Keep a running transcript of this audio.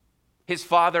His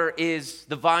Father is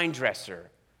the vine dresser.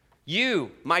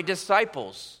 You, my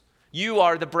disciples, you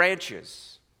are the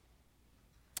branches.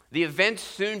 The events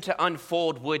soon to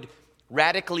unfold would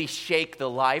radically shake the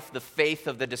life, the faith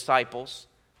of the disciples.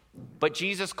 But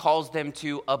Jesus calls them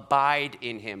to abide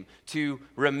in him, to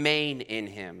remain in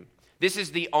him. This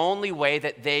is the only way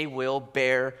that they will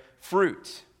bear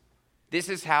fruit. This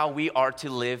is how we are to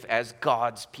live as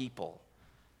God's people.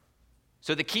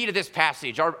 So the key to this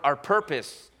passage, our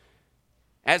purpose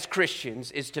as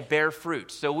Christians is to bear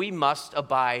fruit. So we must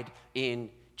abide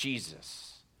in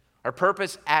Jesus. Our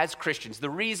purpose as Christians, the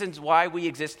reasons why we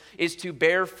exist, is to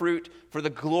bear fruit for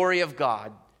the glory of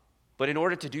God. But in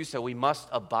order to do so, we must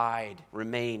abide,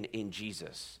 remain in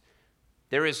Jesus.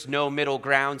 There is no middle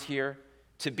ground here.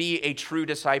 To be a true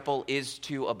disciple is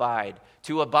to abide.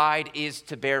 To abide is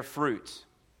to bear fruit.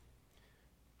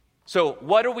 So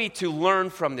what are we to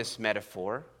learn from this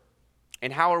metaphor?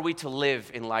 And how are we to live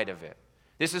in light of it?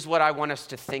 This is what I want us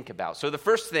to think about. So the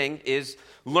first thing is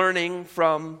learning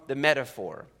from the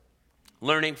metaphor.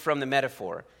 Learning from the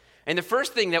metaphor. And the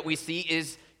first thing that we see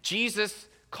is Jesus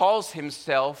calls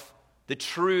himself the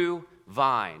true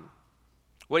vine.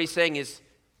 What he's saying is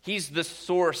he's the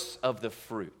source of the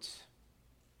fruit.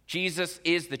 Jesus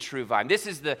is the true vine. This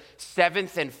is the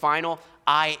seventh and final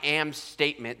I am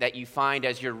statement that you find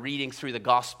as you're reading through the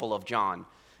Gospel of John.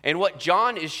 And what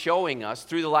John is showing us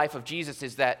through the life of Jesus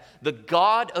is that the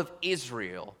God of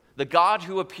Israel, the God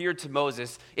who appeared to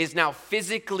Moses, is now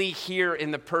physically here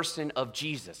in the person of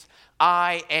Jesus.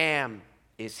 I am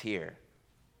is here.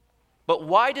 But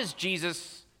why does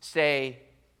Jesus say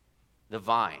the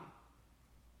vine?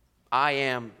 I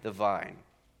am the vine.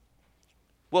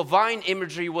 Well, vine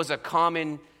imagery was a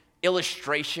common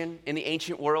illustration in the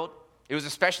ancient world. It was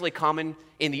especially common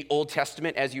in the Old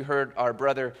Testament, as you heard our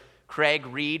brother Craig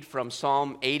read from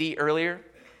Psalm 80 earlier.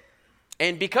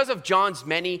 And because of John's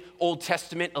many Old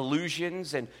Testament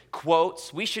allusions and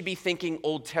quotes, we should be thinking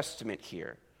Old Testament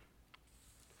here.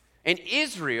 And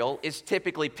Israel is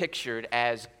typically pictured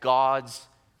as God's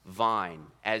vine,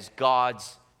 as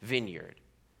God's vineyard.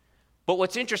 But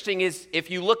what's interesting is if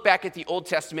you look back at the Old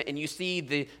Testament and you see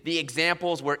the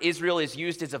examples where Israel is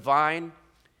used as a vine,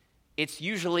 it's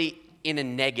usually in a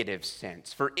negative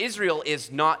sense. For Israel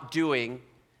is not doing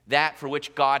that for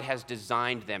which God has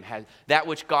designed them, that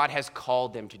which God has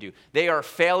called them to do. They are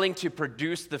failing to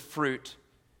produce the fruit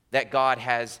that God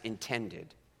has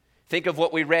intended. Think of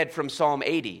what we read from Psalm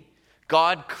 80.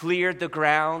 God cleared the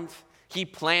ground, he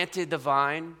planted the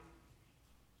vine,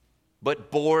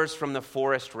 but boars from the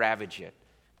forest ravage it.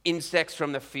 Insects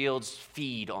from the fields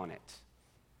feed on it.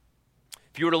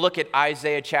 If you were to look at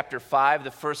Isaiah chapter 5,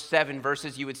 the first 7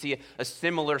 verses, you would see a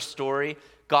similar story.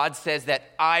 God says that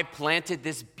I planted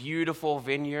this beautiful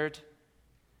vineyard,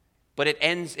 but it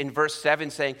ends in verse 7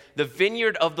 saying, the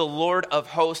vineyard of the Lord of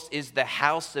hosts is the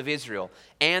house of Israel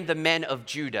and the men of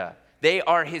Judah. They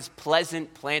are his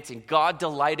pleasant planting. God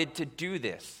delighted to do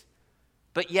this.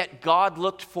 But yet God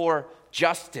looked for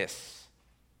justice.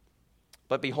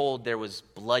 But behold, there was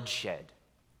bloodshed.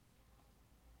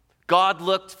 God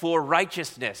looked for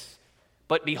righteousness.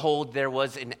 But behold, there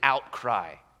was an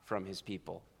outcry from his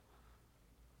people.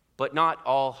 But not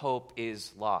all hope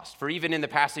is lost. For even in the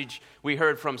passage we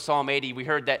heard from Psalm 80, we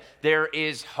heard that there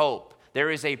is hope. There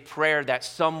is a prayer that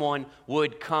someone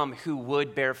would come who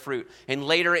would bear fruit. And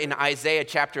later in Isaiah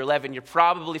chapter 11, you're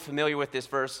probably familiar with this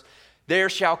verse, there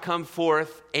shall come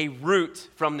forth a root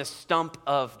from the stump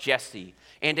of Jesse,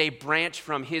 and a branch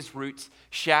from his roots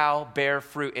shall bear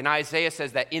fruit. And Isaiah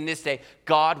says that in this day,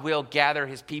 God will gather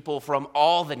his people from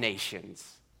all the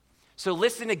nations. So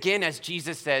listen again as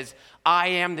Jesus says, I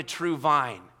am the true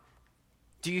vine.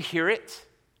 Do you hear it?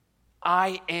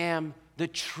 I am the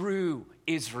true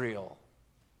Israel.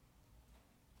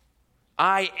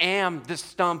 I am the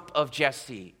stump of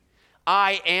Jesse.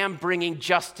 I am bringing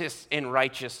justice and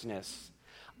righteousness.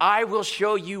 I will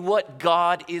show you what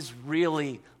God is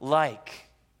really like.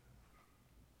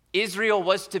 Israel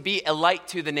was to be a light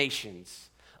to the nations,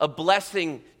 a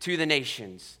blessing to the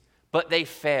nations, but they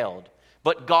failed.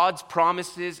 But God's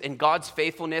promises and God's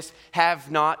faithfulness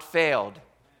have not failed,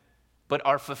 but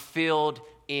are fulfilled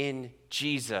in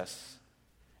Jesus.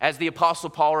 As the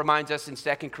Apostle Paul reminds us in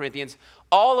 2 Corinthians,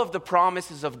 all of the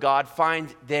promises of God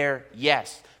find their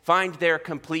yes, find their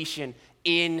completion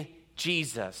in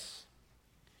Jesus.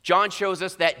 John shows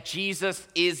us that Jesus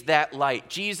is that light.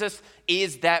 Jesus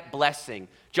is that blessing.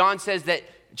 John says that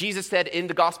Jesus said in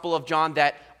the Gospel of John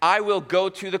that I will go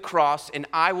to the cross and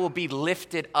I will be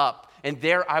lifted up, and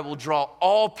there I will draw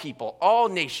all people, all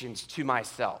nations to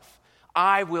myself.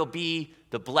 I will be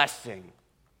the blessing.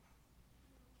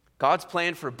 God's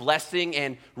plan for blessing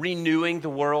and renewing the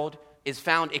world is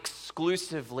found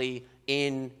exclusively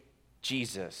in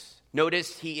Jesus.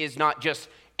 Notice he is not just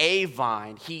a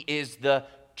vine, he is the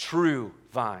true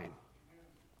vine.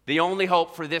 The only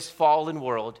hope for this fallen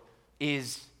world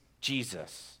is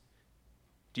Jesus.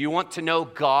 Do you want to know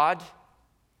God?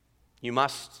 You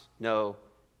must know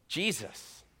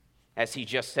Jesus. As he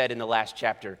just said in the last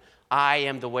chapter, I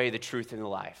am the way, the truth, and the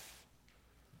life.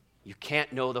 You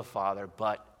can't know the Father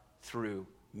but through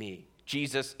me.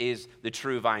 Jesus is the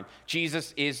true vine.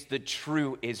 Jesus is the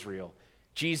true Israel.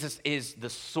 Jesus is the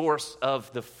source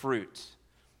of the fruit.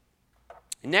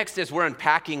 And next, as we're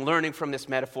unpacking, learning from this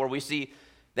metaphor, we see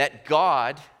that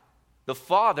God, the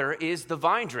Father, is the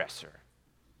vine dresser.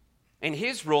 And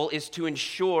his role is to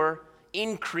ensure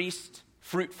increased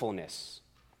fruitfulness.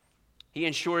 He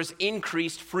ensures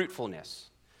increased fruitfulness.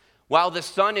 While the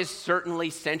Son is certainly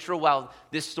central, while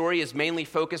this story is mainly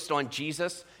focused on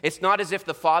Jesus, it's not as if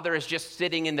the Father is just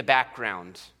sitting in the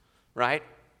background, right?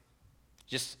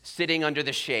 Just sitting under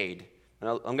the shade.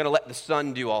 I'm going to let the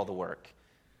Son do all the work.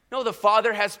 No, the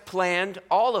Father has planned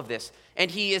all of this,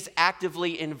 and he is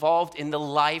actively involved in the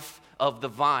life of the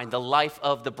vine, the life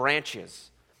of the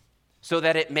branches, so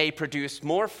that it may produce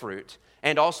more fruit.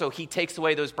 And also, he takes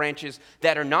away those branches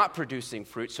that are not producing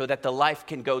fruit so that the life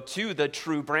can go to the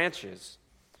true branches.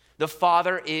 The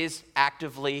Father is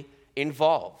actively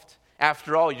involved.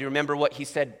 After all, you remember what he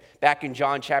said back in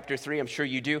John chapter 3, I'm sure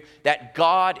you do, that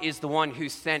God is the one who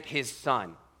sent his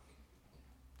Son.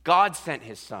 God sent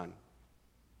his Son.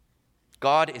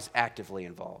 God is actively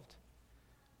involved.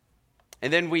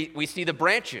 And then we see the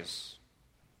branches.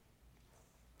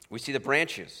 We see the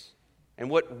branches. And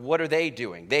what are they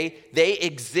doing? They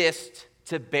exist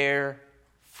to bear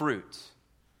fruit.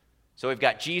 So we've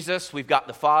got Jesus, we've got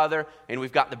the Father, and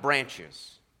we've got the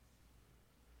branches.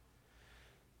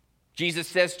 Jesus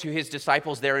says to his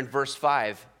disciples there in verse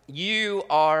 5, you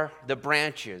are the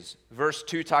branches. Verse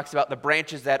 2 talks about the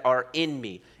branches that are in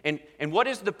me. And what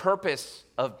is the purpose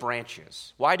of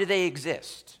branches? Why do they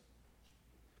exist?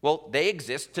 Well, they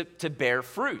exist to bear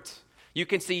fruit. You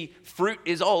can see fruit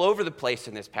is all over the place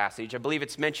in this passage. I believe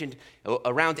it's mentioned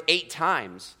around 8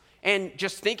 times. And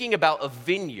just thinking about a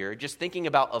vineyard, just thinking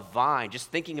about a vine,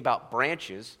 just thinking about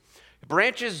branches,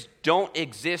 branches don't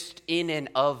exist in and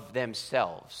of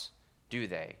themselves, do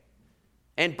they?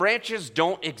 And branches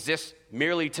don't exist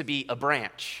merely to be a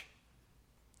branch.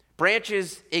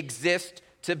 Branches exist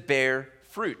to bear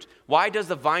fruit. Why does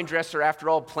the vine dresser, after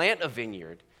all, plant a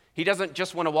vineyard? He doesn't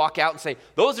just want to walk out and say,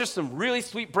 those are some really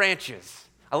sweet branches.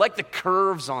 I like the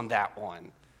curves on that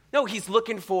one. No, he's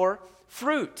looking for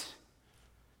fruit.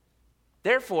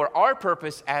 Therefore, our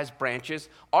purpose as branches,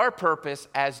 our purpose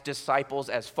as disciples,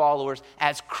 as followers,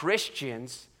 as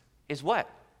Christians is what?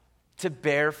 To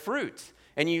bear fruit.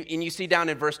 And you see down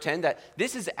in verse 10 that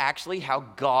this is actually how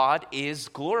God is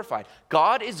glorified.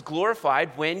 God is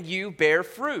glorified when you bear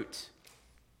fruit.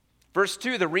 Verse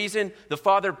 2, the reason the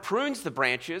Father prunes the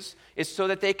branches is so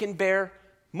that they can bear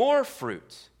more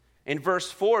fruit. In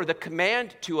verse 4, the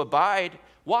command to abide,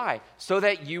 why? So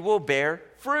that you will bear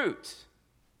fruit.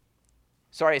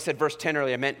 Sorry, I said verse 10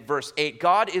 earlier, I meant verse 8.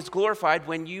 God is glorified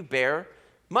when you bear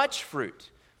much fruit.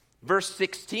 Verse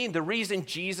 16, the reason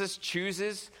Jesus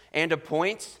chooses and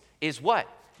appoints is what?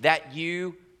 That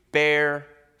you bear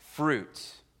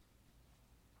fruit.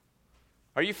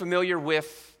 Are you familiar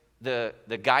with the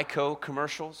Geico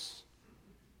commercials?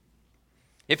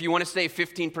 If you want to save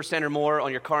 15% or more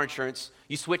on your car insurance,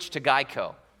 you switch to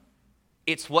Geico.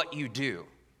 It's what you do,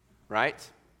 right?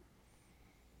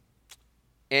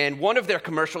 And one of their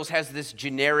commercials has this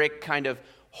generic kind of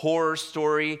horror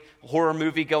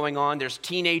movie going on. There's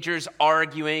teenagers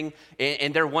arguing,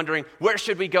 and they're wondering, where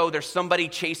should we go? There's somebody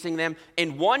chasing them.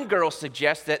 And one girl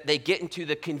suggests that they get into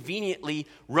the conveniently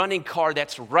running car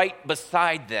that's right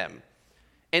beside them.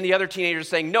 And the other teenager is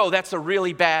saying, no, that's a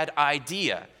really bad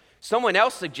idea. Someone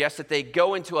else suggests that they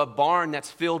go into a barn that's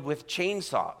filled with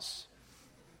chainsaws.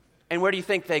 And where do you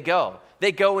think they go?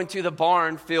 They go into the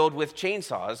barn filled with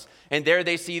chainsaws, and there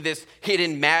they see this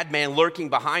hidden madman lurking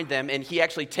behind them, and he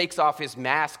actually takes off his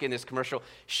mask in this commercial,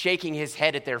 shaking his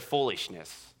head at their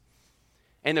foolishness.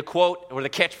 And the quote or the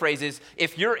catchphrase is,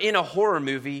 if you're in a horror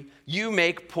movie, you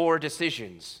make poor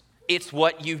decisions. It's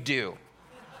what you do.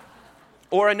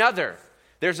 Or another,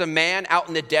 there's a man out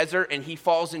in the desert, and he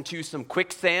falls into some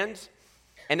quicksand,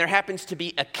 and there happens to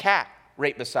be a cat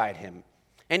right beside him.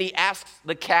 And he asks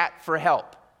the cat for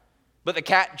help. But the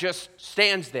cat just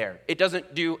stands there. It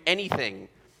doesn't do anything.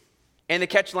 And the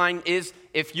catchline is,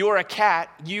 if you're a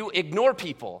cat, you ignore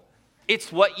people.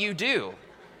 It's what you do.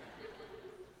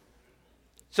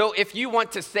 So if you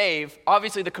want to save,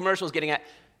 obviously the commercial is getting at,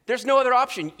 there's no other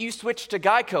option. You switch to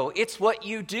Geico. It's what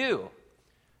you do.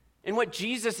 And what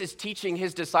Jesus is teaching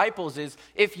his disciples is,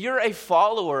 if you're a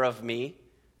follower of me,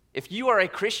 if you are a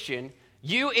Christian,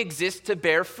 you exist to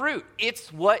bear fruit.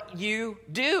 It's what you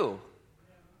do.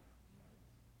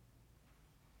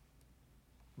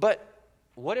 But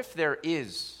what if there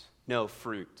is no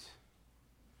fruit?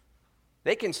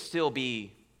 They can still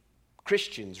be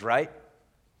Christians, right?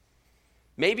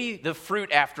 Maybe the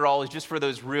fruit, after all, is just for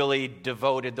those really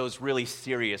devoted, those really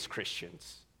serious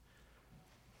Christians.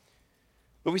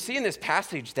 But we see in this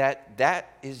passage that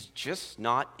that is just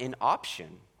not an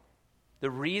option. The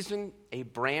reason a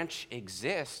branch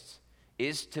exists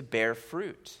is to bear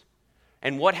fruit.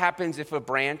 And what happens if a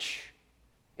branch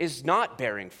is not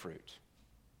bearing fruit?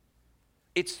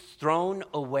 It's thrown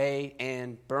away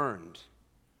and burned.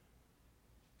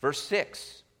 Verse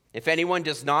 6, if anyone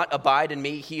does not abide in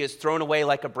me, he is thrown away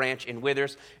like a branch and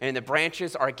withers, and the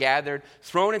branches are gathered,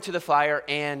 thrown into the fire,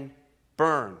 and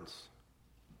burned.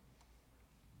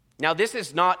 Now, this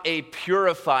is not a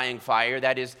purifying fire.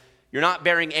 That is, you're not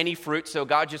bearing any fruit, so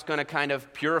God's just going to kind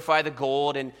of purify the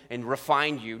gold and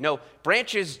refine you. No,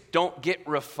 branches don't get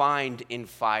refined in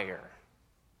fire.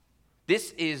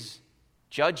 This is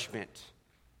judgment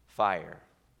fire.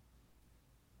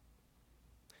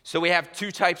 So we have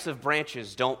two types of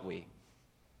branches, don't we?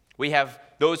 We have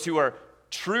those who are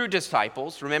true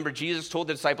disciples. Remember, Jesus told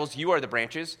the disciples, you are the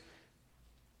branches.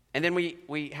 And then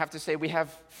we have to say we have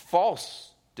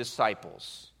false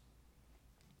disciples.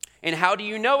 And how do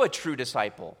you know a true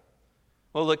disciple?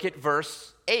 Well, look at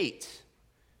verse 8.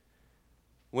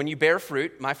 When you bear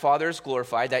fruit, my Father is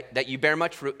glorified, that you bear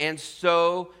much fruit, and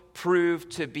so prove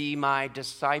to be my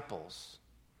disciples.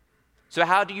 So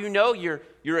how do you know you're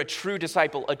a true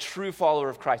disciple, a true follower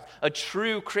of Christ, a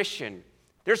true Christian?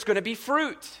 There's going to be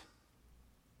fruit.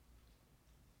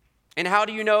 And how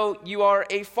do you know you are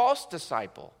a false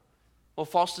disciple? Well,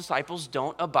 false disciples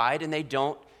don't abide and they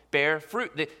don't bear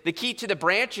fruit. The key to the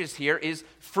branches here is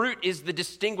fruit is the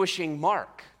distinguishing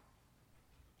mark.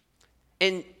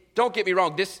 And don't get me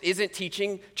wrong, this isn't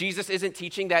teaching, Jesus isn't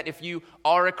teaching that if you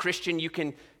are a Christian, you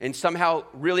can, and somehow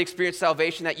really experience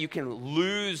salvation, that you can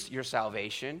lose your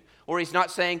salvation. Or he's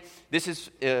not saying this is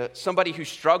somebody who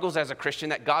struggles as a Christian,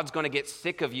 that God's going to get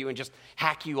sick of you and just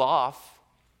hack you off.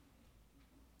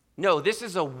 No, this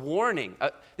is a warning.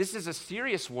 This is a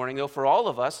serious warning, though, for all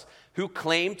of us who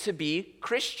claim to be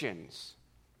Christians.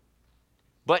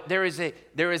 But there is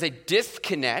a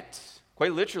disconnect,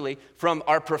 quite literally, from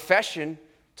our profession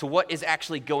to what is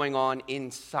actually going on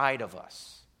inside of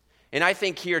us. And I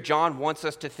think here John wants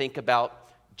us to think about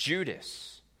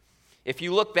Judas. If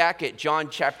you look back at John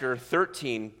chapter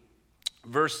 13,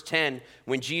 verse 10,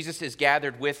 when Jesus is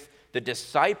gathered with the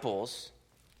disciples,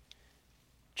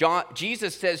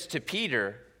 Jesus says to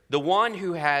Peter, the one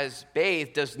who has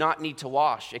bathed does not need to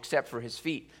wash except for his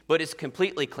feet, but is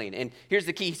completely clean. And here's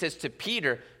the key. He says to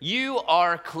Peter, you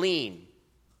are clean,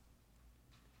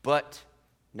 but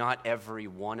not every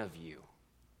one of you.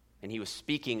 And he was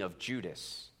speaking of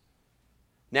Judas.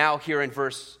 Now here in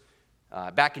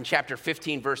back in chapter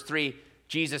 15, verse 3,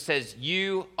 Jesus says,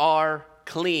 you are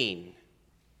clean.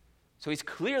 So he's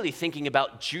clearly thinking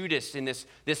about Judas in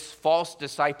this false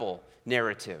disciple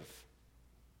narrative.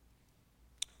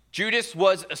 Judas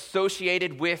was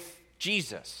associated with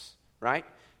Jesus, right?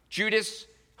 Judas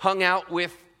hung out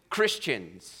with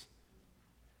Christians.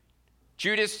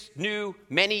 Judas knew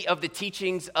many of the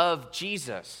teachings of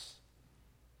Jesus.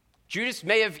 Judas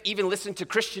may have even listened to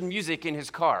Christian music in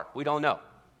his car. We don't know.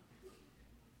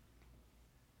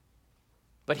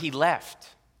 But he left.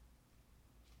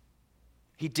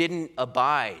 He didn't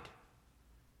abide.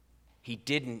 He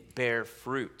didn't bear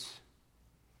fruit.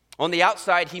 On the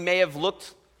outside, he may have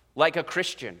looked like a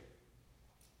Christian.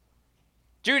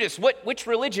 Judas, which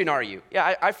religion are you?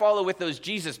 Yeah, I follow with those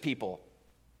Jesus people.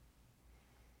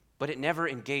 But it never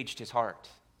engaged his heart.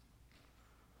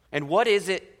 And what is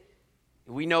it?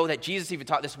 We know that Jesus even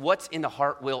taught this. What's in the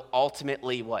heart will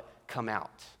ultimately what? Come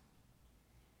out.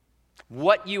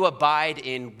 What you abide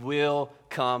in will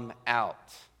come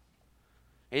out.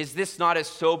 Is this not a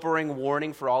sobering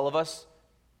warning for all of us?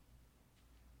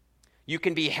 You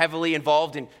can be heavily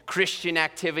involved in Christian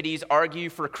activities, argue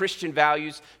for Christian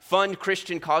values, fund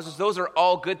Christian causes. Those are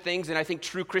all good things, and I think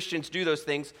true Christians do those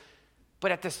things.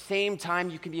 But at the same time,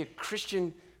 you can be a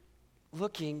Christian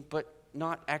looking, but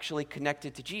not actually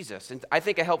connected to Jesus. And I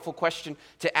think a helpful question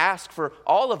to ask for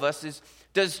all of us is,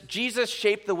 does Jesus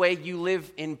shape the way you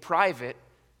live in private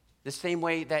the same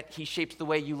way that he shapes the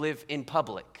way you live in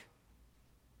public?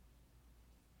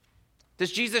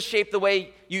 Does Jesus shape the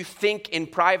way you think in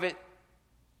private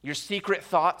your secret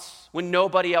thoughts when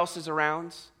nobody else is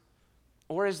around?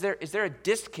 Or is there a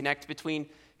disconnect between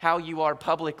how you are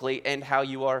publicly and how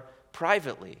you are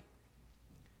privately?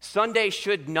 Sunday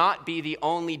should not be the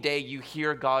only day you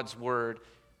hear God's word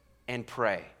and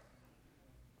pray.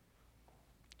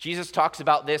 Jesus talks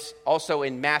about this also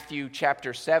in Matthew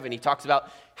chapter 7. He talks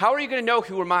about, how are you going to know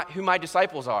who my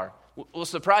disciples are? Well,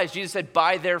 surprise, Jesus said,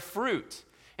 by their fruit.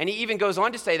 And he even goes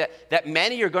on to say that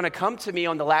many are going to come to me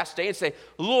on the last day and say,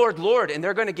 Lord, Lord, and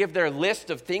they're going to give their list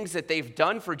of things that they've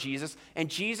done for Jesus, and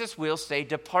Jesus will say,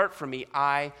 depart from me,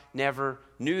 I never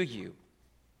knew you.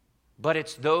 But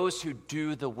it's those who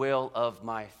do the will of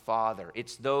my Father.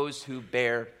 It's those who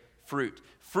bear fruit.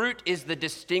 Fruit is the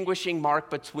distinguishing mark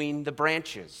between the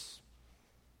branches.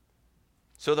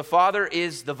 So the Father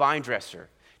is the vine dresser.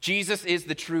 Jesus is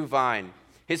the true vine.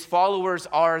 His followers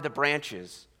are the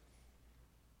branches.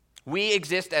 We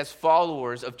exist as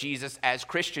followers of Jesus, as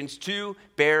Christians, to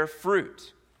bear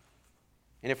fruit.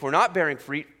 And if we're not bearing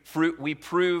fruit, we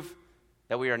prove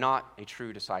that we are not a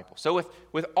true disciple. So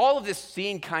with all of this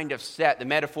scene kind of set, the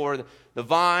metaphor, the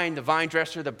vine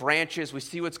dresser, the branches, we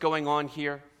see what's going on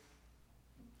here.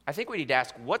 I think we need to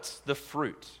ask, what's the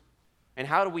fruit? And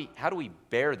how do we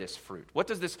bear this fruit? What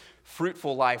does this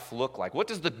fruitful life look like? What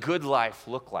does the good life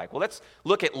look like? Well, let's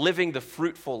look at living the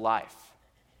fruitful life.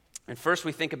 And first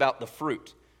we think about the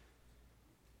fruit.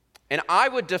 And I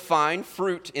would define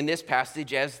fruit in this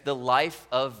passage as the life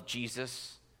of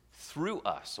Jesus through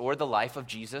us, or the life of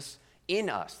Jesus in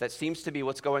us. That seems to be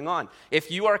what's going on.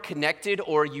 If you are connected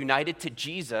or united to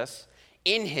Jesus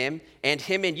in him and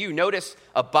him in you, notice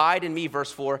abide in me,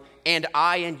 verse 4, and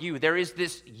I in you. There is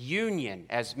this union,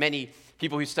 as many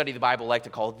people who study the Bible like to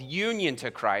call it, the union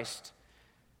to Christ.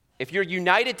 If you're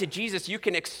united to Jesus, you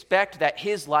can expect that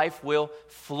his life will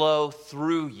flow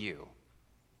through you.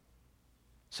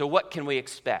 So what can we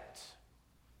expect?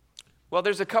 Well,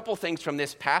 there's a couple things from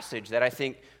this passage that I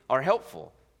think are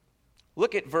helpful.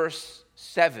 Look at verse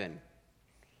 7.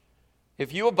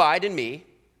 If you abide in me,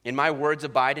 and my words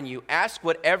abide in you, ask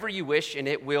whatever you wish, and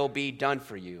it will be done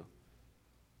for you.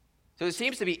 So it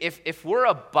seems to be, if we're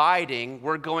abiding,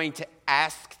 we're going to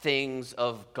ask things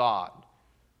of God.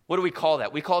 What do we call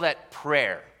that? We call that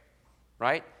prayer,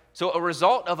 right? So a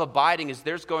result of abiding is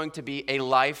there's going to be a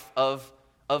life of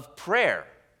prayer.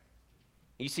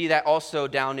 You see that also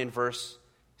down in verse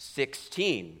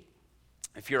 16.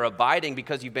 If you're abiding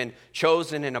because you've been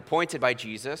chosen and appointed by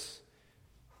Jesus,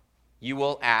 you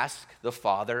will ask the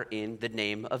Father in the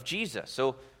name of Jesus.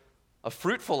 So a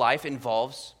fruitful life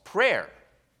involves prayer.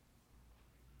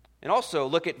 And also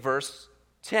look at verse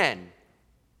 10.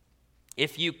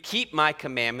 If you keep my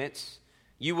commandments,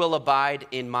 you will abide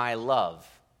in my love,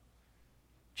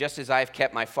 just as I have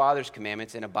kept my Father's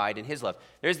commandments and abide in his love.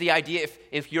 There's the idea,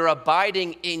 if you're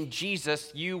abiding in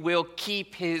Jesus, you will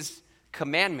keep his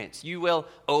commandments. You will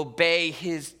obey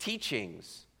his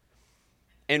teachings.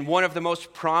 And one of the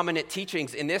most prominent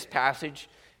teachings in this passage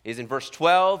is in verse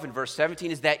 12 and verse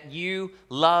 17, is that you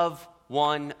love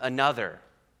one another.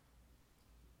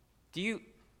 Do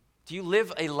you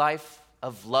live a life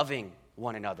of loving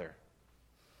one another?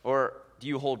 Or do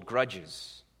you hold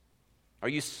grudges? Are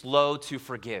you slow to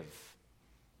forgive?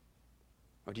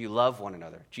 Or do you love one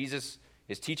another? Jesus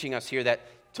is teaching us here that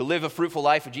to live a fruitful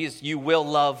life of Jesus, you will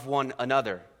love one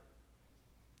another.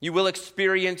 You will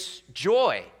experience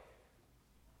joy.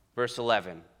 Verse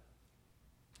 11.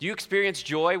 Do you experience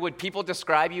joy? Would people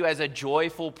describe you as a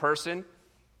joyful person?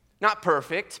 Not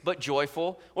perfect, but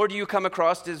joyful. Or do you come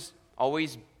across as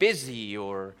always busy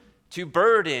or too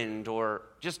burdened or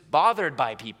just bothered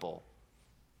by people?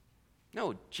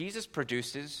 No, Jesus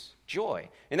produces joy.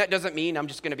 And that doesn't mean I'm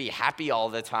just going to be happy all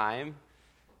the time,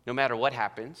 no matter what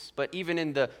happens. But even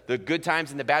in the good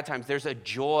times and the bad times, there's a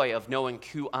joy of knowing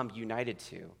who I'm united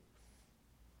to.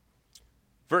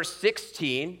 Verse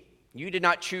 16, you did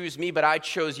not choose me, but I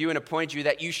chose you and appointed you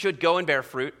that you should go and bear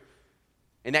fruit,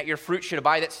 and that your fruit should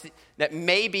abide. That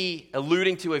may be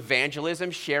alluding to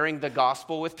evangelism, sharing the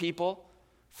gospel with people.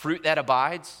 Fruit that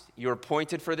abides. You're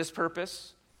appointed for this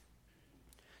purpose.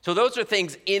 So those are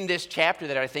things in this chapter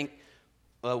that I think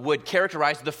would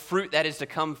characterize the fruit that is to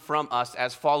come from us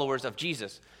as followers of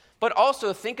Jesus. But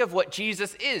also think of what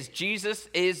Jesus is. Jesus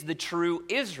is the true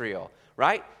Israel,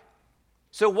 right?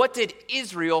 So what did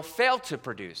Israel fail to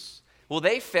produce? Well,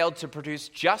 they failed to produce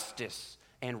justice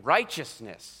and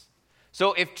righteousness.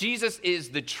 So if Jesus is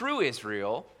the true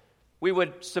Israel, we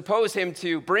would suppose him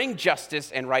to bring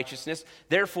justice and righteousness.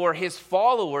 Therefore, his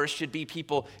followers should be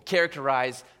people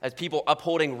characterized as people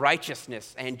upholding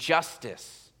righteousness and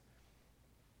justice.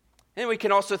 And we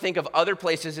can also think of other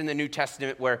places in the New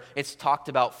Testament where it's talked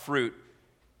about fruit.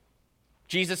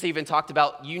 Jesus even talked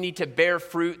about you need to bear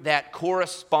fruit that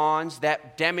corresponds,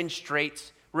 that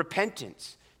demonstrates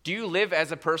repentance. Do you live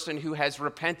as a person who has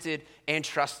repented and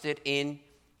trusted in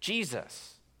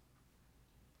Jesus?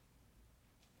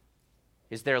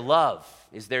 Is there love?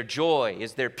 Is there joy?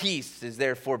 Is there peace? Is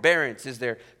there forbearance? Is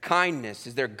there kindness?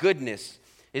 Is there goodness?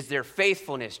 Is there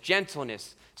faithfulness,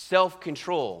 gentleness,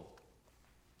 self-control?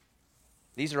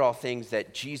 These are all things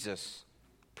that Jesus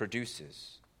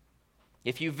produces.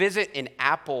 If you visit an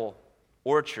apple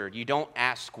orchard, you don't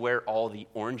ask where all the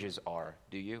oranges are,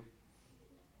 do you?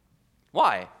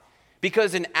 Why?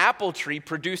 Because an apple tree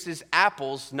produces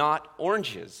apples, not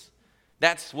oranges.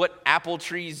 That's what apple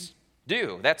trees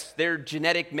do. That's their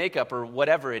genetic makeup or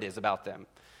whatever it is about them.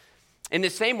 In the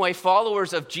same way,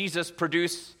 followers of Jesus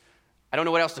produce, I don't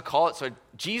know what else to call it, so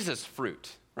Jesus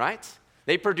fruit, right?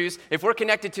 They produce, if we're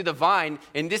connected to the vine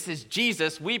and this is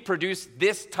Jesus, we produce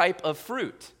this type of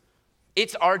fruit.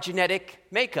 It's our genetic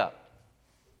makeup.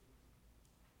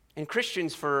 And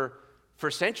Christians for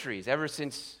centuries, ever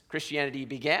since Christianity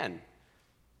began,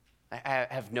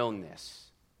 have known this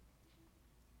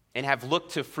and have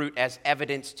looked to fruit as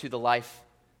evidence to the life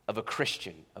of a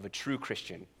Christian, of a true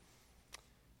Christian.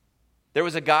 There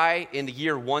was a guy in the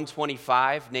year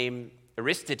 125 named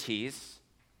Aristides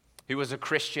who was a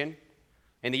Christian.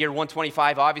 And the year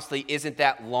 125 obviously isn't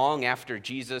that long after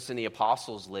Jesus and the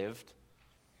apostles lived.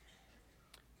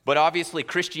 But obviously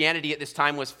Christianity at this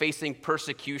time was facing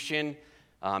persecution.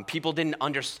 People didn't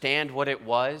understand what it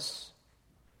was.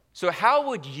 So how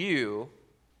would you,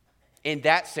 in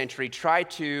that century, try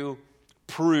to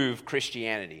prove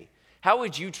Christianity? How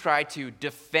would you try to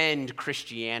defend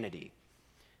Christianity?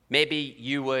 Maybe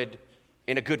you would,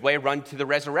 in a good way, run to the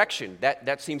resurrection.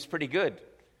 That seems pretty good.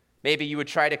 Maybe you would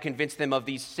try to convince them of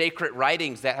these sacred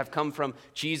writings that have come from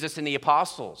Jesus and the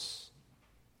apostles.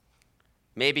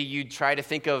 Maybe you'd try to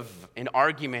think of an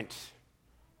argument.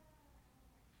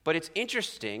 But it's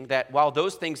interesting that while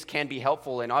those things can be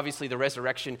helpful, and obviously the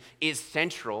resurrection is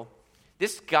central,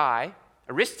 this guy,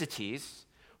 Aristides,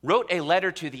 wrote a letter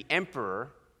to the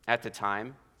emperor at the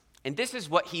time, and this is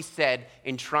what he said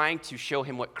in trying to show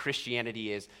him what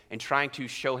Christianity is and trying to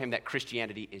show him that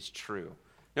Christianity is true.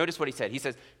 Notice what he said. He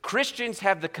says, Christians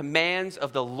have the commands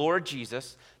of the Lord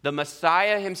Jesus, the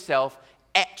Messiah himself,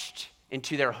 etched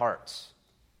into their hearts.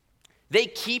 They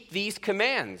keep these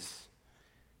commands.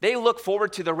 They look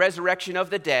forward to the resurrection of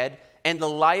the dead and the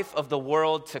life of the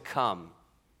world to come.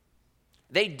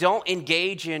 They don't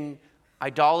engage in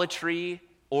idolatry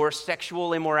or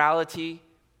sexual immorality.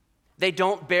 They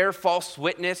don't bear false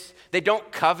witness. They don't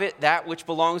covet that which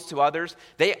belongs to others.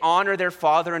 They honor their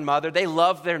father and mother. They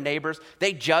love their neighbors.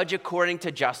 They judge according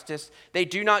to justice. They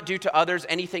do not do to others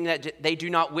anything that they do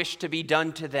not wish to be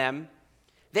done to them.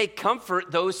 They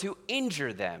comfort those who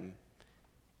injure them,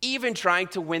 even trying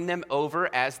to win them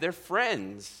over as their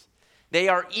friends. They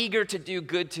are eager to do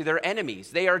good to their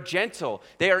enemies. They are gentle.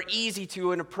 They are easy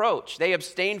to approach. They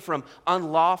abstain from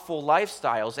unlawful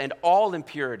lifestyles and all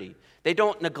impurity. They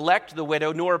don't neglect the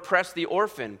widow nor oppress the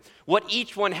orphan. What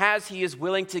each one has, he is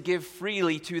willing to give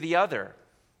freely to the other.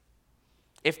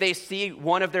 If they see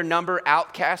one of their number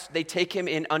outcast, they take him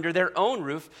in under their own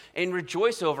roof and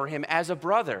rejoice over him as a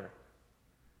brother.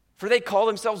 For they call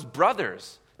themselves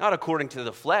brothers, not according to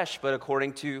the flesh, but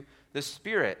according to the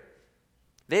Spirit.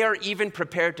 They are even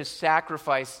prepared to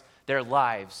sacrifice their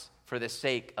lives for the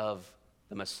sake of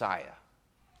the Messiah.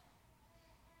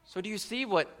 So do you see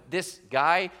what this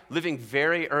guy living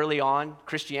very early on,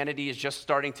 Christianity is just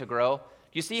starting to grow? Do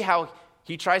you see how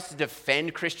he tries to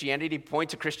defend Christianity,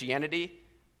 point to Christianity?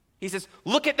 He says,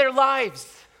 look at their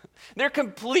lives. They're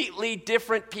completely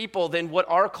different people than what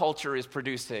our culture is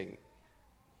producing.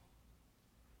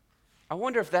 I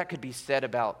wonder if that could be said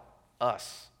about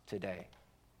us today.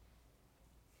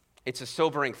 It's a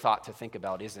sobering thought to think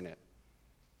about, isn't it?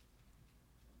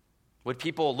 Would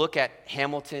people look at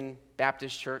Hamilton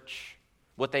Baptist Church,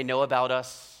 what they know about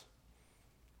us?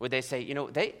 Would they say,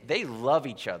 they love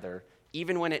each other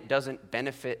even when it doesn't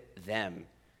benefit them?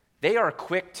 They are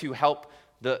quick to help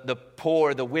the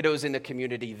poor, the widows in the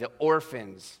community, the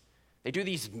orphans. They do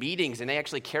these meetings and they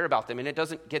actually care about them, and it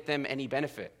doesn't get them any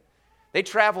benefit. They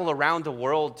travel around the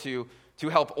world to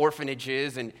help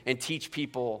orphanages and teach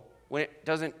people when it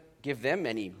doesn't give them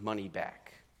any money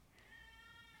back.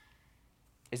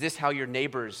 Is this how your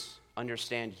neighbors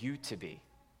understand you to be?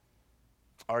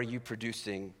 Are you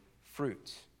producing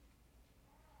fruit?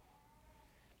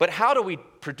 But how do we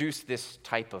produce this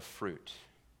type of fruit?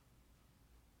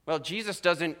 Well, Jesus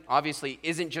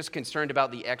isn't just concerned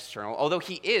about the external, although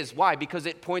he is. Why? Because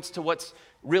it points to what's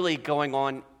really going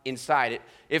on inside.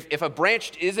 If a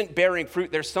branch isn't bearing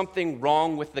fruit, there's something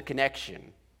wrong with the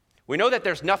connection. We know that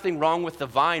there's nothing wrong with the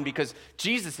vine because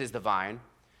Jesus is the vine.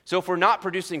 So if we're not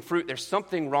producing fruit, there's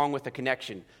something wrong with the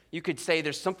connection. You could say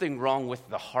there's something wrong with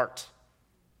the heart.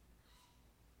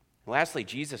 Lastly,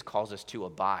 Jesus calls us to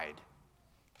abide.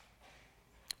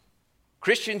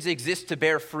 Christians exist to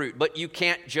bear fruit, but you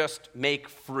can't just make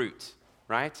fruit,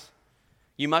 right?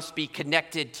 You must be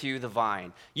connected to the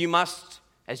vine. You must,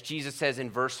 as Jesus says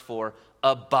in verse 4,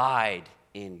 abide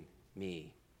in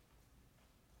me.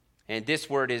 And this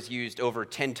word is used over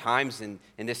 10 times in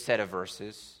this set of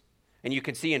verses. And you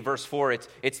can see in verse 4,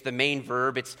 it's the main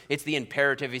verb, it's the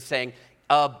imperative. He's saying,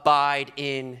 abide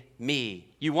in me.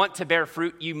 You want to bear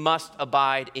fruit, you must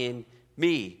abide in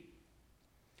me.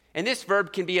 And this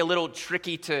verb can be a little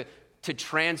tricky to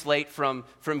translate from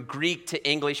Greek to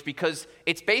English because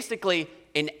it's basically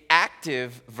an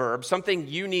active verb, something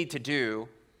you need to do,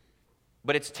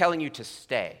 but it's telling you to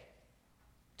stay,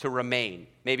 to remain.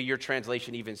 Maybe your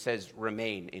translation even says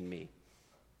remain in me.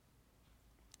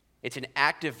 It's an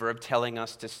active verb telling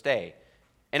us to stay.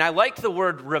 And I like the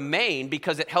word remain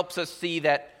because it helps us see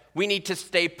that we need to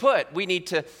stay put. We need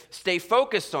to stay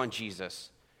focused on Jesus.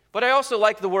 But I also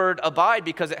like the word abide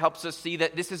because it helps us see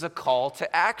that this is a call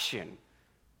to action.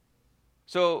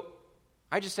 So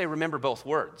I just say remember both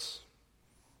words.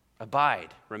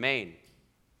 Abide, remain.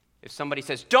 If somebody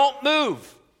says, don't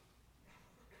move,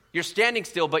 you're standing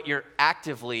still, but you're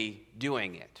actively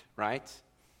doing it, right?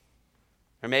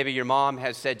 Or maybe your mom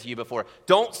has said to you before,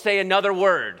 don't say another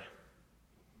word.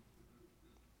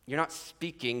 You're not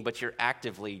speaking, but you're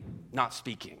actively not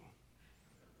speaking.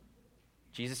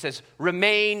 Jesus says,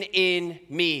 remain in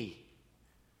me.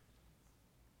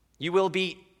 You will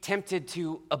be tempted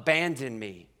to abandon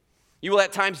me. You will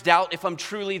at times doubt if I'm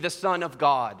truly the Son of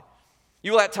God.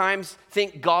 You will at times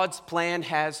think God's plan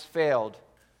has failed.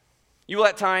 You will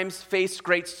at times face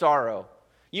great sorrow.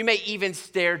 You may even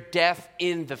stare death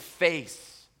in the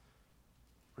face.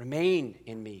 Remain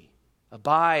in me.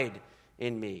 Abide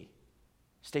in me.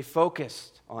 Stay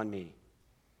focused on me.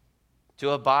 To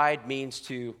abide means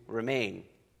to remain.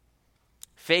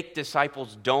 Fake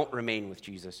disciples don't remain with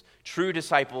Jesus. True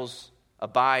disciples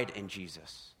abide in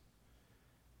Jesus.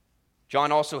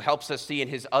 John also helps us see in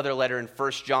his other letter in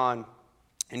 1 John,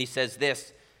 and he says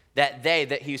this,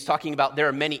 that he's talking about there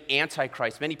are many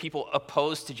antichrists, many people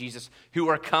opposed to Jesus who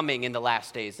are coming in the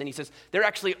last days. And he says they're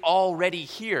actually already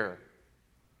here.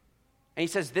 And he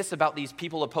says this about these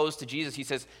people opposed to Jesus. He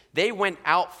says, they went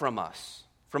out from us,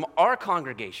 from our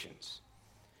congregations,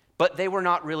 but they were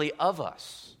not really of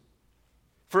us.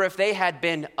 For if they had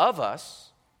been of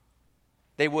us,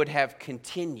 they would have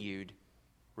continued,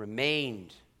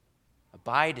 remained,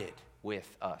 abided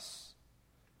with us.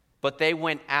 But they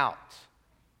went out,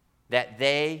 that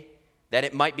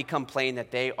it might become plain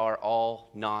that they are all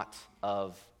not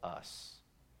of us.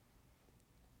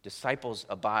 Disciples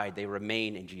abide, they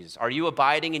remain in Jesus. Are you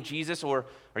abiding in Jesus or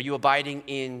are you abiding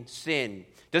in sin?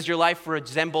 Does your life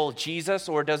resemble Jesus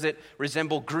or does it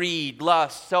resemble greed,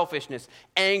 lust, selfishness,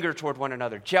 anger toward one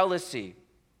another, jealousy?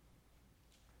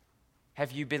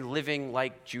 Have you been living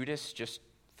like Judas, just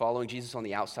following Jesus on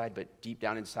the outside, but deep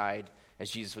down inside, as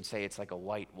Jesus would say, it's like a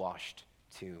whitewashed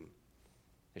tomb.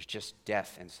 There's just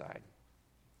death inside.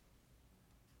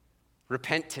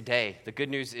 Repent today. The good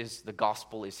news is the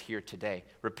gospel is here today.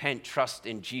 Repent, trust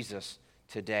in Jesus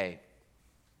today.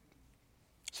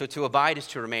 So to abide is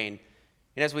to remain.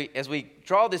 And as we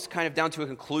draw this kind of down to a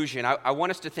conclusion, I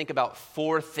want us to think about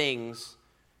 4 things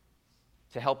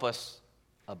to help us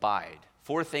abide.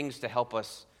 4 things to help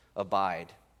us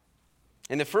abide.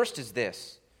 And the first is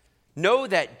this. Know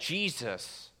that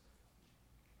Jesus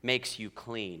makes you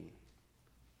clean.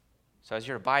 So as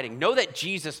you're abiding, know that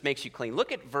Jesus makes you clean.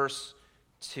 Look at verse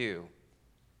 2.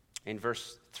 In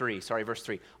verse 3.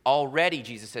 Already,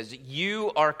 Jesus says,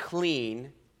 you are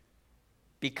clean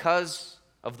because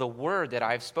of the word that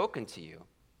I've spoken to you.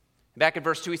 Back in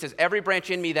verse 2, he says, every branch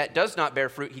in me that does not bear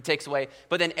fruit, he takes away.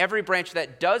 But then every branch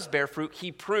that does bear fruit,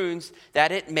 he prunes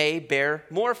that it may bear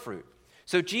more fruit.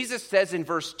 So Jesus says in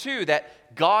verse 2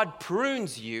 that God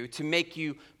prunes you to make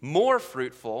you more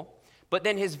fruitful. But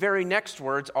then his very next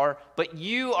words are, but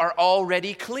you are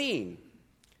already clean.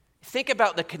 Think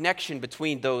about the connection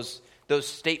between those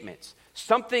statements.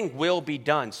 Something will be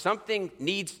done. Something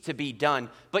needs to be done.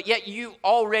 But yet you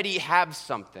already have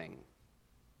something.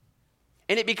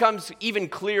 And it becomes even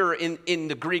clearer in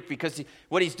the Greek because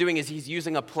what he's doing is he's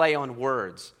using a play on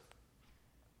words.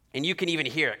 And you can even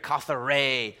hear it,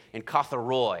 kathare and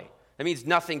katharoi. That means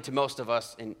nothing to most of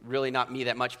us, and really not me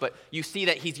that much, but you see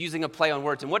that he's using a play on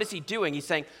words. And what is he doing? He's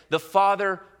saying the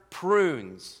Father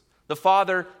prunes, the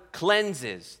Father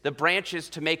cleanses the branches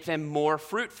to make them more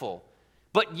fruitful.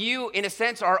 But you, in a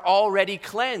sense, are already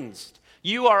cleansed.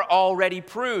 You are already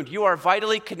pruned. You are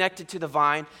vitally connected to the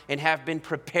vine and have been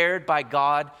prepared by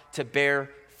God to bear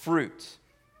fruit.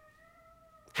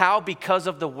 How? Because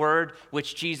of the word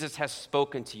which Jesus has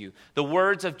spoken to you. The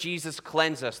words of Jesus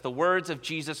cleanse us. The words of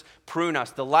Jesus prune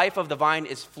us. The life of the vine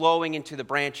is flowing into the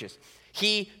branches.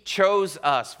 He chose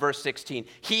us, verse 16.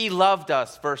 He loved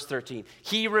us, verse 13.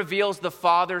 He reveals the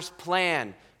Father's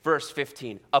plan, verse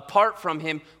 15. Apart from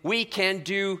him, we can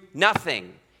do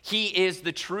nothing. He is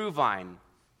the true vine.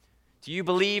 Do you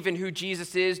believe in who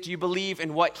Jesus is? Do you believe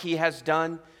in what he has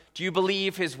done? Do you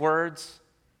believe his words?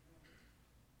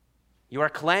 You are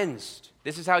cleansed.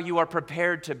 This is how you are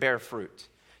prepared to bear fruit.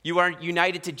 You are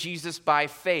united to Jesus by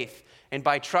faith, and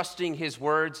by trusting his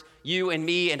words, you and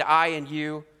me and I and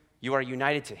you are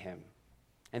united to him.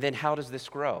 And then how does this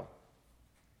grow?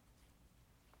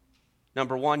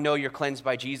 Number one, know you're cleansed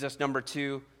by Jesus. Number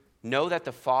two, know that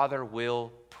the Father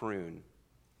will prune.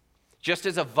 Just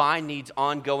as a vine needs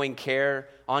ongoing care,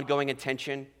 ongoing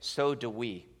attention, so do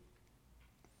we.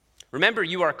 Remember,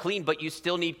 you are clean, but you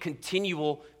still need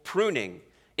continual pruning.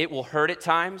 It will hurt at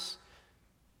times.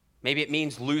 Maybe it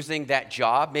means losing that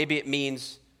job. Maybe it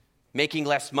means making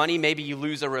less money. Maybe you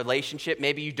lose a relationship.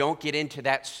 Maybe you don't get into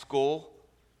that school.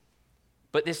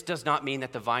 But this does not mean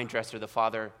that the vine dresser, the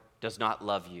Father, does not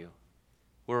love you.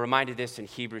 We're reminded this in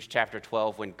Hebrews chapter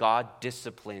 12 when God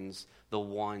disciplines the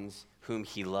ones whom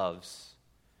he loves.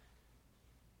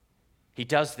 He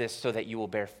does this so that you will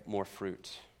bear more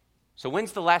fruit. So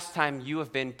when's the last time you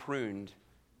have been pruned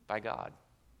by God?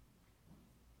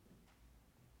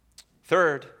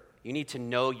 Third, you need to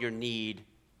know your need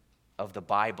of the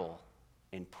Bible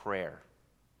in prayer.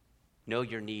 Know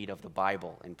your need of the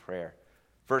Bible in prayer.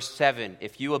 Verse 7,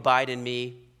 if you abide in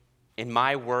me, and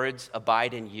my words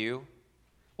abide in you.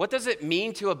 What does it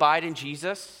mean to abide in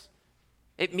Jesus?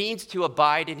 It means to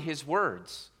abide in his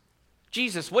words.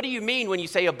 Jesus, what do you mean when you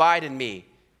say abide in me?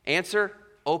 Answer,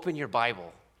 open your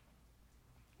Bible.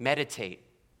 Meditate.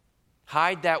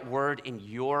 Hide that word in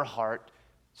your heart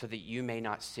so that you may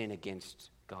not sin against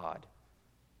God.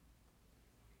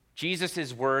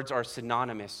 Jesus' words are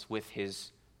synonymous with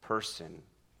his person.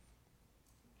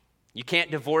 You can't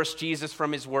divorce Jesus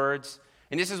from his words.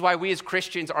 And this is why we as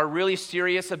Christians are really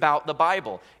serious about the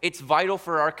Bible. It's vital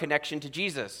for our connection to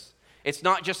Jesus. It's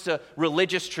not just a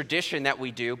religious tradition that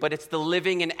we do, but it's the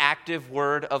living and active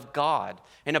word of God.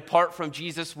 And apart from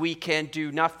Jesus, we can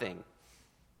do nothing.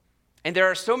 And there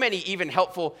are so many even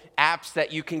helpful apps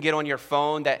that you can get on your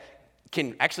phone that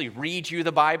can actually read you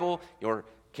the Bible or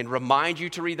can remind you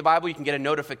to read the Bible. You can get a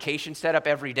notification set up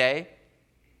every day.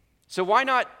 So why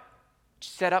not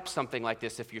set up something like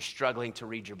this if you're struggling to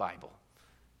read your Bible?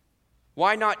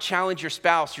 Why not challenge your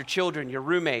spouse, your children, your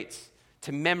roommates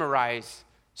to memorize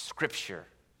Scripture?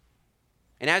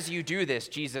 And as you do this,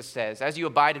 Jesus says, as you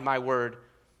abide in my word,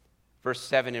 verse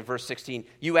 7 and verse 16,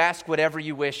 you ask whatever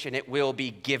you wish and it will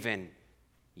be given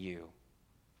you.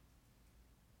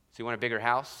 So you want a bigger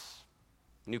house?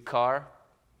 A new car?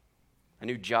 A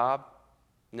new job?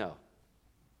 No.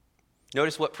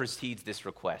 Notice what precedes this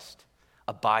request.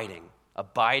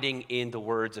 Abiding in the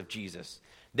words of Jesus.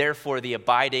 Therefore, the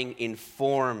abiding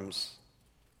informs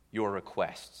your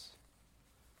requests.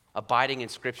 Abiding in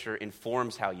Scripture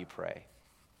informs how you pray.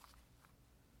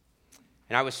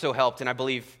 And I was so helped, and I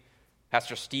believe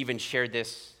Pastor Stephen shared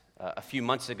this a few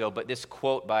months ago, but this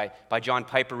quote by John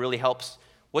Piper really helps.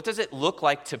 What does it look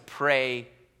like to pray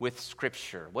with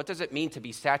Scripture? What does it mean to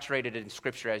be saturated in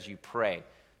Scripture as you pray?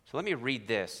 So let me read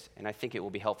this, and I think it will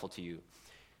be helpful to you.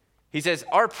 He says,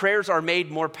 our prayers are made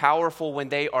more powerful when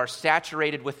they are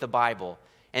saturated with the Bible,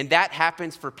 and that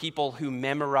happens for people who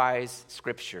memorize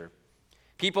Scripture.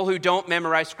 People who don't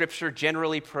memorize Scripture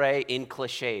generally pray in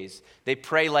cliches. They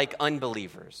pray like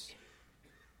unbelievers.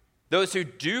 Those who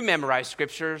do memorize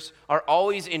Scriptures are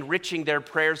always enriching their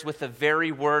prayers with the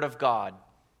very Word of God.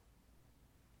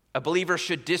 A believer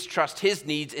should distrust his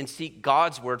needs and seek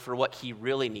God's word for what he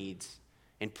really needs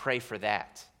and pray for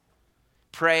that.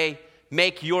 Pray,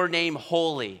 make your name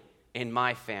holy in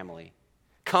my family.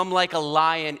 Come like a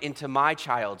lion into my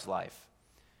child's life.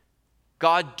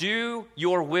 God, do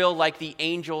your will like the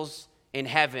angels in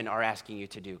heaven are asking you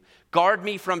to do. Guard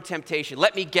me from temptation.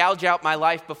 Let me gouge out my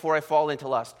life before I fall into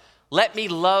lust. Let me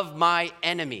love my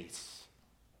enemies.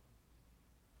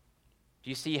 Do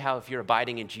you see how if you're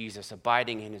abiding in Jesus,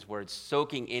 abiding in his word,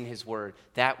 soaking in his word,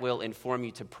 that will inform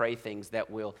you to pray things that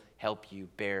will help you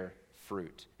bear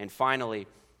fruit? And finally,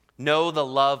 Know the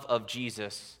love of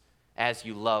Jesus as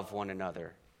you love one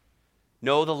another.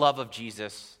 Know the love of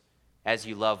Jesus as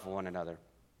you love one another.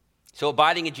 So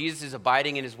abiding in Jesus is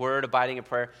abiding in his word, abiding in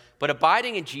prayer. But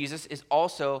abiding in Jesus is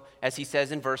also, as he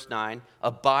says in verse 9,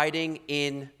 abiding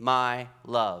in my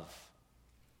love.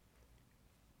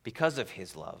 Because of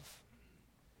his love.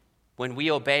 When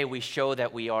we obey, we show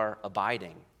that we are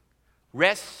abiding.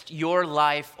 Rest your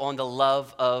life on the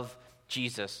love of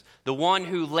Jesus, the one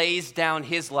who lays down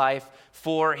his life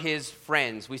for his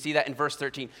friends. We see that in verse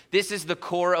 13. This is the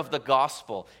core of the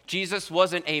gospel. Jesus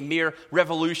wasn't a mere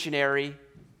revolutionary.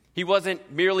 He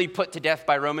wasn't merely put to death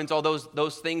by Romans, although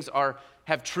those things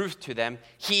have truth to them.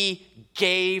 He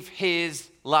gave his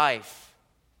life.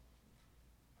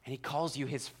 And he calls you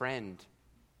his friend.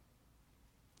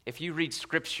 If you read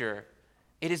Scripture,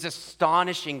 it is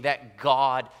astonishing that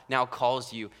God now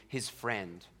calls you his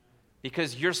friend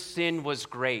because your sin was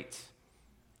great.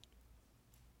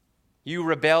 You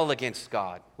rebel against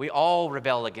God. We all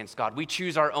rebel against God. We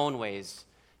choose our own ways.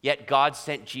 Yet God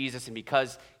sent Jesus, and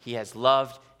because he has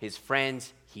loved his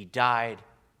friends, he died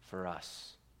for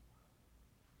us.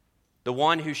 The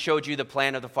one who showed you the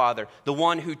plan of the Father, the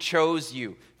one who chose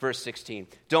you, verse 16.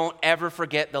 Don't ever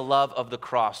forget the love of the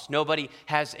cross. Nobody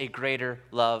has a greater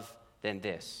love than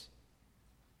this.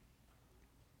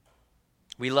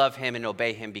 We love him and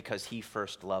obey him because he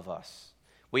first loved us.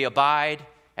 We abide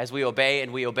as we obey,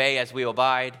 and we obey as we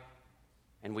abide,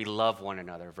 and we love one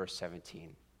another, verse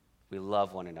 17. We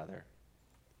love one another.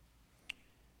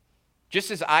 Just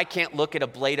as I can't look at a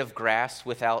blade of grass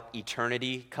without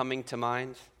eternity coming to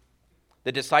mind,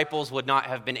 the disciples would not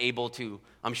have been able to,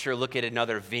 I'm sure, look at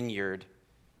another vineyard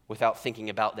without thinking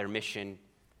about their mission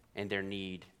and their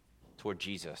need toward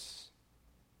Jesus.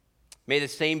 May the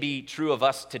same be true of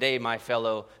us today, my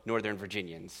fellow Northern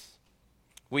Virginians.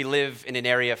 We live in an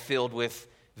area filled with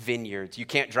vineyards. You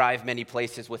can't drive many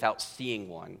places without seeing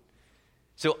one.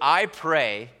 So I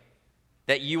pray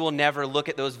that you will never look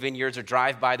at those vineyards or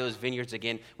drive by those vineyards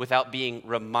again without being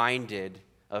reminded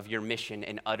of your mission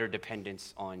and utter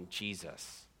dependence on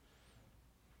Jesus,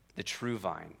 the true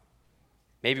vine.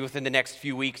 Maybe within the next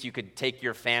few weeks, you could take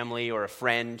your family or a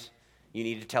friend you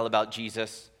need to tell about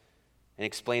Jesus and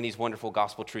explain these wonderful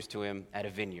gospel truths to him at a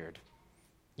vineyard.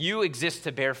 You exist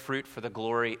to bear fruit for the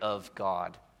glory of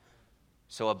God.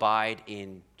 So abide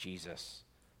in Jesus,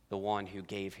 the one who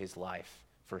gave his life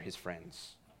for his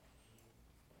friends.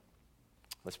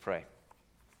 Let's pray.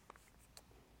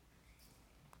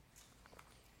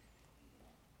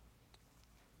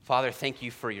 Father, thank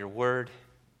you for your word.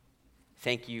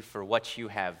 Thank you for what you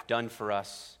have done for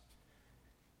us.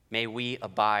 May we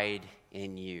abide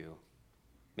in you.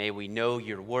 May we know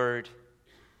your word.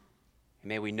 And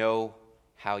may we know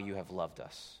how you have loved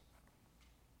us.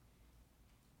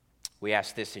 We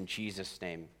ask this in Jesus'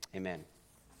 name. Amen.